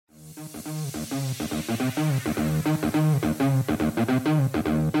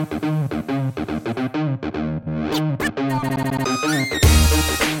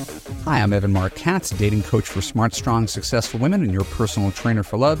Hi, I'm Evan Marc Katz, dating coach for smart, strong, successful women and your personal trainer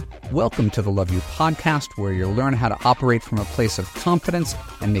for love. Welcome to the Love You podcast, where you'll learn how to operate from a place of confidence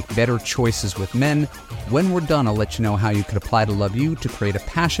and make better choices with men. When we're done, I'll let you know how you could apply to Love You to create a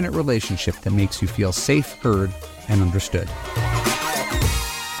passionate relationship that makes you feel safe, heard, and understood.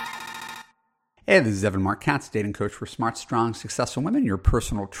 Hey, this is Evan Marc Katz, dating coach for smart, strong, successful women, your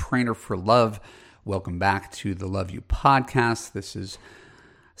personal trainer for love. Welcome back to the Love You podcast. This is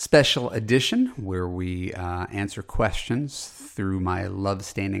special edition where we answer questions through my Love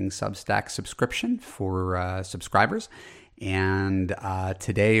Standing Substack subscription for subscribers. And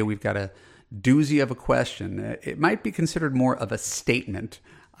today we've got a doozy of a question. It might be considered more of a statement,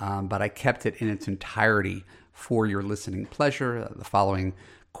 but I kept it in its entirety for your listening pleasure. The following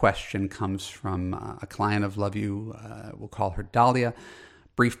question comes from a client of Love You. We'll call her Dahlia.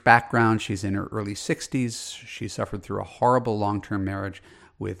 Brief background: she's in her early 60s. She suffered through a horrible long-term marriage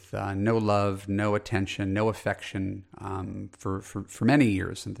with no love, no attention, no affection for many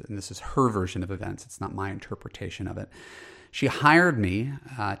years. And this is her version of events. It's not my interpretation of it. She hired me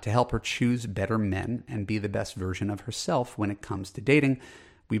to help her choose better men and be the best version of herself when it comes to dating.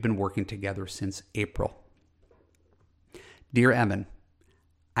 We've been working together since April. Dear Evan,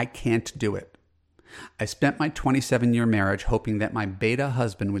 I can't do it. I spent my 27-year marriage hoping that my beta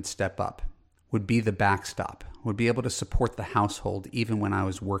husband would step up, would be the backstop, would be able to support the household even when I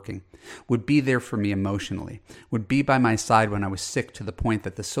was working, would be there for me emotionally, would be by my side when I was sick to the point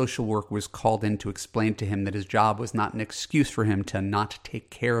that the social worker was called in to explain to him that his job was not an excuse for him to not take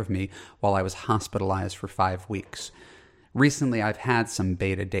care of me while I was hospitalized for 5 weeks. Recently, I've had some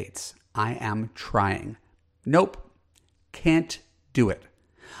beta dates. I am trying. Nope, can't do it.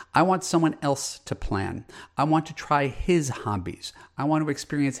 I want someone else to plan. I want to try his hobbies. I want to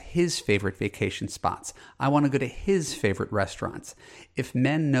experience his favorite vacation spots. I want to go to his favorite restaurants. If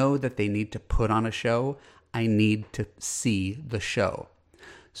men know that they need to put on a show, I need to see the show.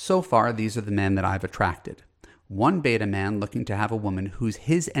 So far, these are the men that I've attracted. One beta man looking to have a woman who's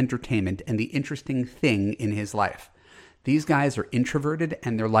his entertainment and the interesting thing in his life. These guys are introverted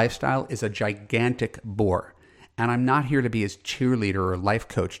and their lifestyle is a gigantic bore. And I'm not here to be his cheerleader or life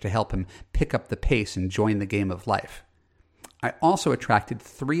coach to help him pick up the pace and join the game of life. I also attracted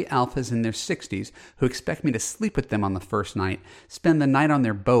 3 alphas in their 60s who expect me to sleep with them on the first night, spend the night on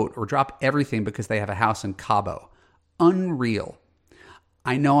their boat, or drop everything because they have a house in Cabo. Unreal.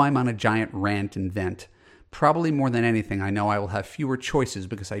 I know I'm on a giant rant and vent. Probably more than anything, I know I will have fewer choices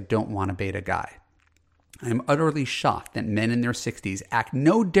because I don't want to beta guy. I am utterly shocked that men in their 60s act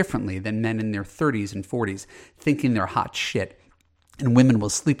no differently than men in their 30s and 40s, thinking they're hot shit, and women will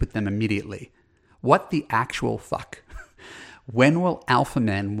sleep with them immediately. What the actual fuck? When will alpha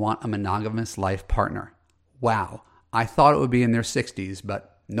men want a monogamous life partner? Wow, I thought it would be in their 60s,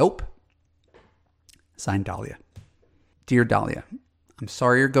 but nope. Signed, Dahlia. Dear Dahlia, I'm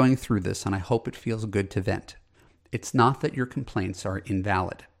sorry you're going through this, and I hope it feels good to vent. It's not that your complaints are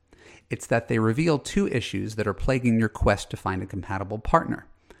invalid. It's that they reveal 2 issues that are plaguing your quest to find a compatible partner: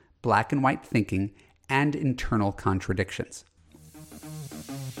 black and white thinking and internal contradictions.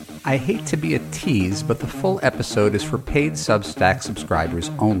 I hate to be a tease, but the full episode is for paid Substack subscribers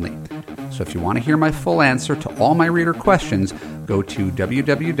only. So if you want to hear my full answer to all my reader questions, go to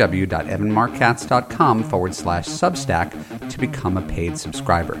www.evanmarckatz.com/Substack to become a paid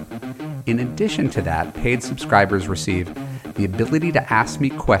subscriber. In addition to that, paid subscribers receive the ability to ask me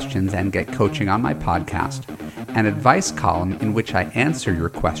questions and get coaching on my podcast, an advice column in which I answer your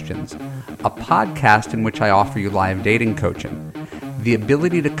questions, a podcast in which I offer you live dating coaching, the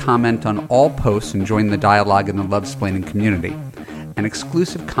ability to comment on all posts and join the dialogue in the Lovesplaining community, and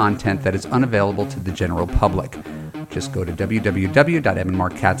exclusive content that is unavailable to the general public. Just go to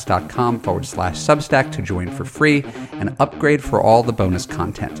www.evanmarckatz.com/Substack to join for free and upgrade for all the bonus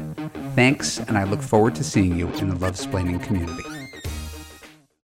content. Thanks, and I look forward to seeing you in the Lovesplaining community.